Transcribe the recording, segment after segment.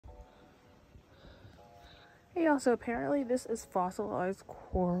Hey, also apparently this is fossilized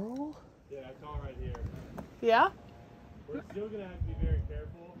coral. Yeah, it's all right here. Yeah? We're still gonna have to be very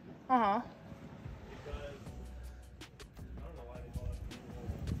careful. Uh-huh. Because I don't know why they call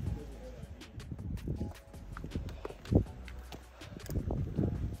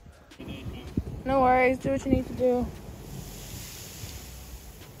it. No worries, do what you need to do.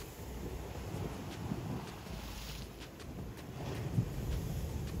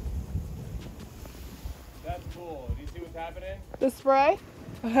 That's cool. Do you see what's happening? The spray?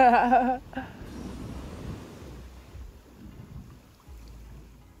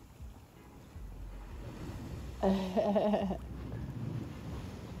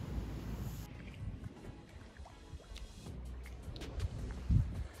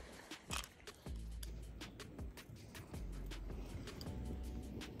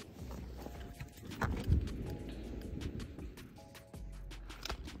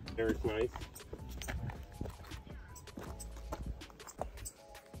 Eric's nice.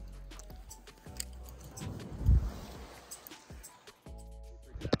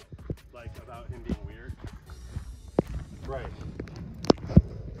 Like about him being weird. Right.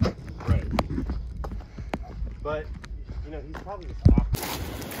 Right. But you know, he's probably just awkward.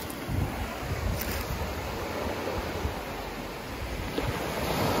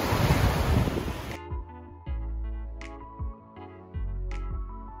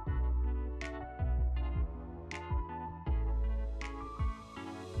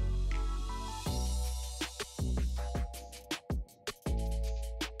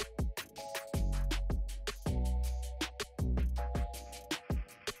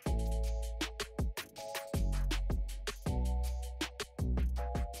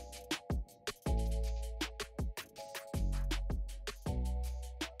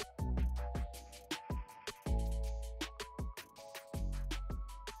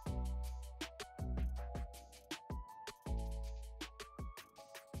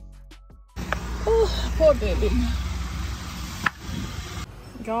 Oh, poor baby.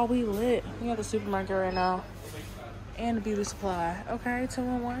 Y'all, we lit. We at the supermarket right now. And the beauty supply. Okay,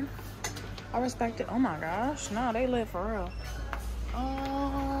 2-in-1. I respect it. Oh my gosh. No, they lit for real.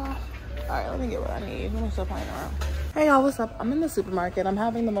 Alright, let me get what I need. Let me stop playing around. Hey y'all, what's up? I'm in the supermarket. I'm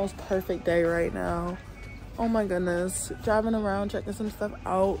having the most perfect day right now. Oh my goodness. Driving around, checking some stuff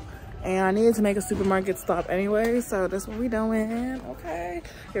out. And I needed to make a supermarket stop anyway, so that's what we doing. Okay.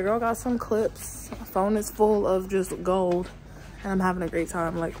 Your girl got some clips. My phone is full of just gold. And I'm having a great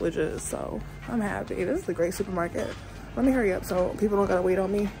time, like legit, so I'm happy. This is a great supermarket. Let me hurry up so people don't gotta wait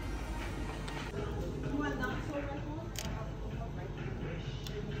on me.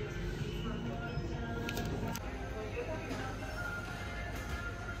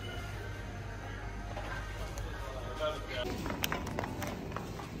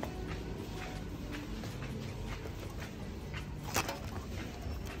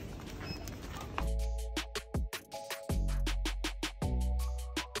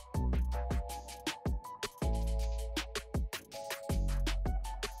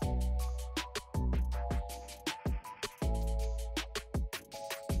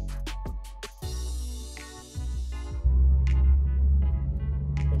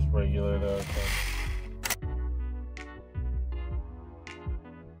 It's regular though. So.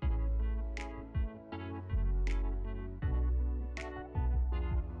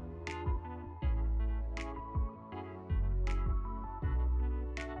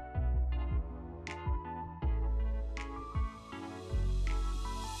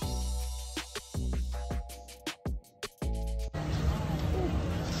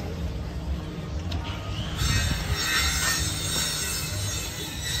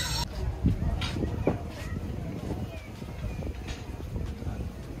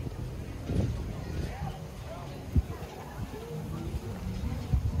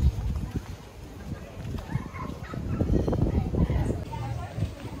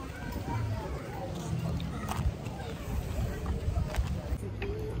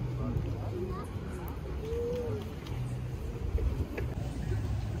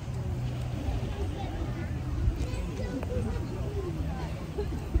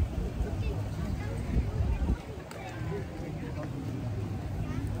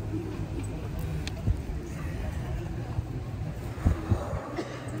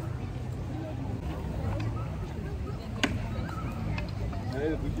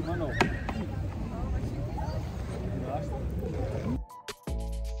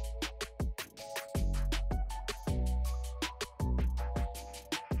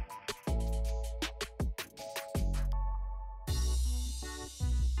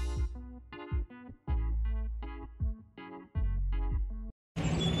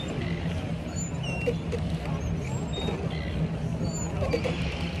 Hi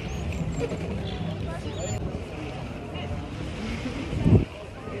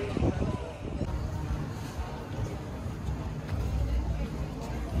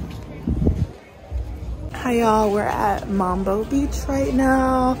y'all, we're at Mambo Beach right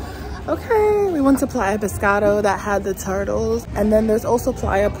now. Okay, we went to Playa Pescado that had the turtles, and then there's also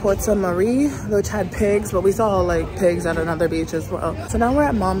Playa Porta Marie, which had pigs, but we saw like pigs at another beach as well. So now we're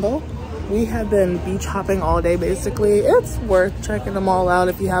at Mambo. We have been beach hopping all day basically. It's worth checking them all out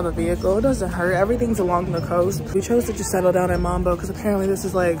if you have a vehicle. It doesn't hurt. Everything's along the coast. We chose to just settle down at Mambo because apparently this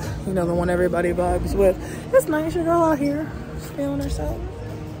is like, you know, the one everybody vibes with. It's nice, your girl out here feeling herself.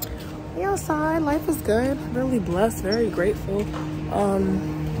 We outside, life is good. Really blessed, very grateful.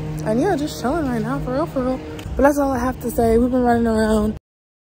 And yeah, just chilling right now, for real, for real. But that's all I have to say. We've been running around